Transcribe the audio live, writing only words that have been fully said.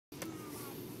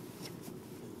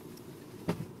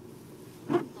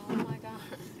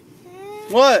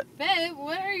What? Babe,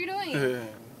 what are you doing?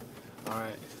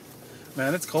 Alright.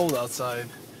 Man, it's cold outside.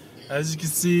 As you can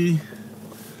see,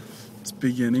 it's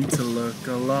beginning to look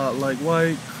a lot like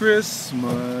White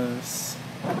Christmas.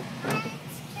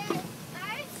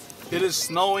 It is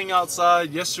snowing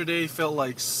outside. Yesterday felt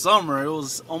like summer. It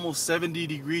was almost 70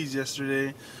 degrees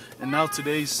yesterday. And now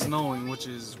today's snowing, which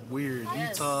is weird.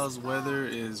 Yes. Utah's weather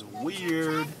is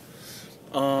weird.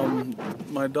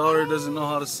 My daughter doesn't know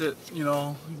how to sit,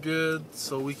 good,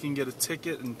 so we can get a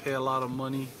ticket and pay a lot of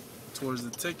money towards the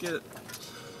ticket.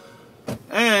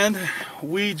 And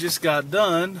we just got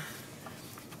done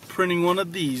printing one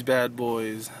of these bad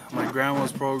boys. My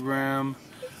grandma's program.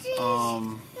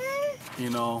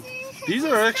 These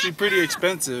are actually pretty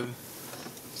expensive,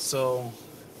 so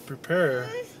prepare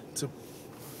to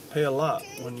pay a lot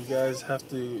when you guys have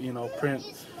to, print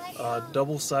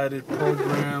double-sided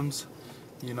programs.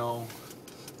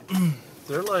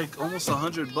 They're like almost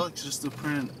 $100 just to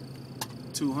print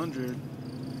 200.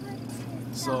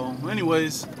 So,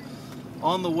 anyways,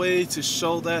 on the way to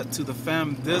show that to the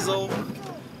fam Dizzle,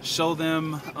 show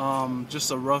them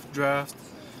just a rough draft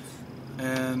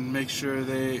and make sure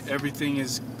everything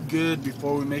is good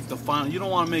before we make the final. You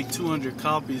don't want to make 200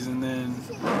 copies and then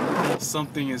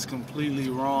something is completely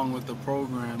wrong with the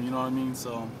program, you know what I mean?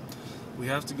 So we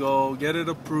have to go get it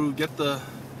approved, get the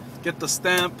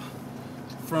stamp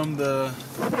from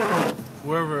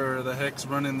whoever the heck's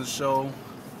running the show.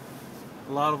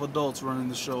 A lot of adults running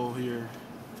the show here,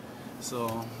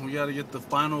 so we got to get the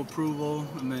final approval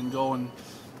and then go and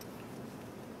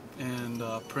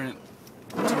print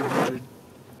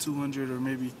 200 or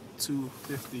maybe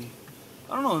 250.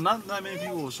 I don't know. Not that many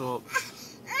people will show up.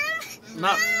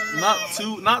 Not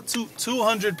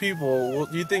 200 people.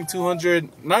 You think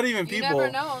 200? Not even people. You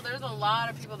never know. There's a lot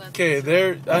of people that. Okay,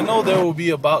 I know there will be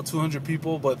about 200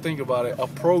 people, but think about it. A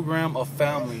program of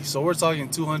families. So we're talking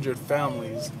 200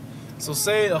 families. So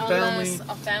say a family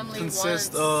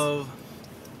consists of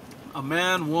a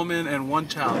man, woman, and one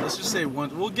child. Let's just say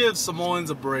one. We'll give Samoans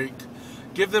a break.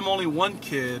 Give them only one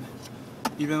kid,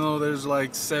 even though there's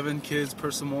like 7 kids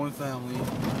per Samoan family.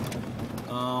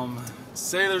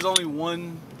 Say there's only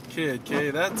one kid,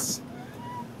 okay? That's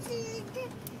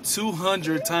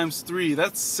 200 times 3.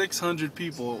 That's 600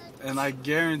 people, and I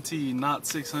guarantee not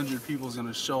 600 people is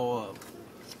gonna show up.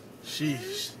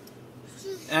 Sheesh.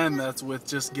 And that's with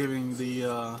just giving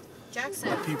the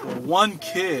people one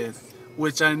kid,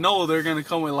 which I know they're gonna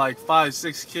come with like 5,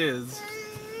 6 kids,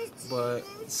 but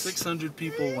 600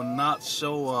 people will not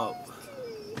show up.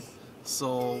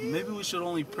 So maybe we should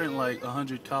only print like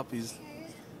 100 copies.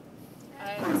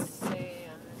 I'd say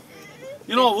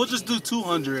you know what, we'll just do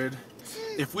 200.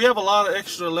 If we have a lot of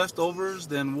extra leftovers,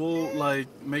 then we'll like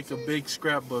make a big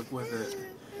scrapbook with it.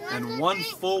 And one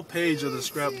full page of the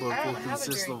scrapbook will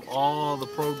consist of all the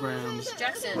programs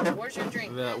Jackson, where's your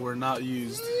drink? that were not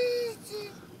used.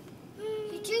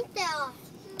 You drink that all.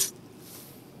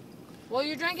 Well,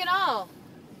 you drank it all,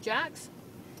 Jax.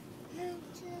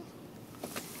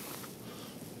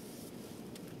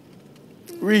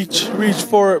 Reach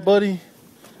for it, buddy.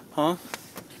 Huh?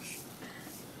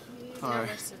 Alright.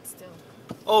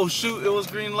 Oh shoot, it was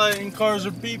green light and cars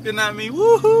are beeping at me.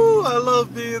 Woohoo! I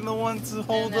love being the one to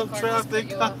hold up traffic.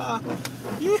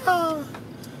 Yeah.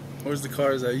 Where's the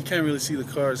cars at? You can't really see the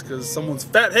cars because someone's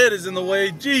fat head is in the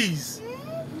way. Jeez.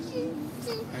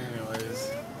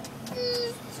 Anyways.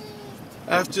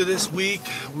 After this week,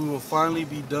 we will finally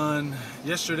be done.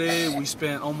 Yesterday, we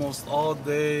spent almost all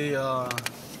day,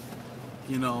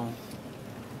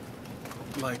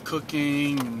 like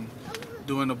cooking and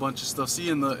doing a bunch of stuff. See,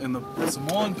 in the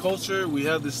Samoan culture, we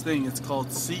have this thing. It's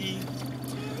called si.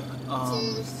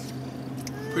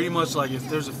 Pretty much like if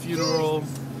there's a funeral,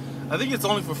 I think it's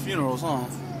only for funerals, huh?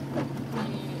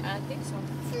 I think so.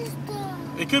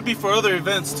 It could be for other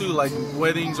events too, like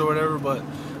weddings or whatever. But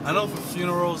I know for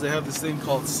funerals they have this thing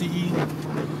called si.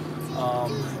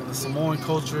 The Samoan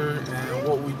culture, and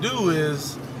what we do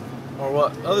is, or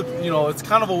what other, it's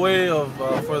kind of a way of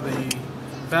for the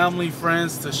family,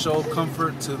 friends to show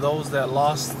comfort to those that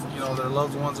lost, their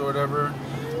loved ones or whatever.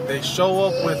 They show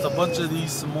up with a bunch of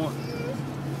these Samoan.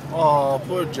 Oh,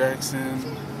 poor Jackson.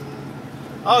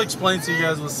 I'll explain to you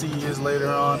guys what CE is later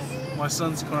on. My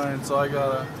son's crying, so I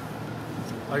gotta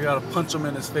punch him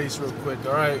in his face real quick.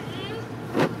 All right,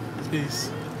 peace.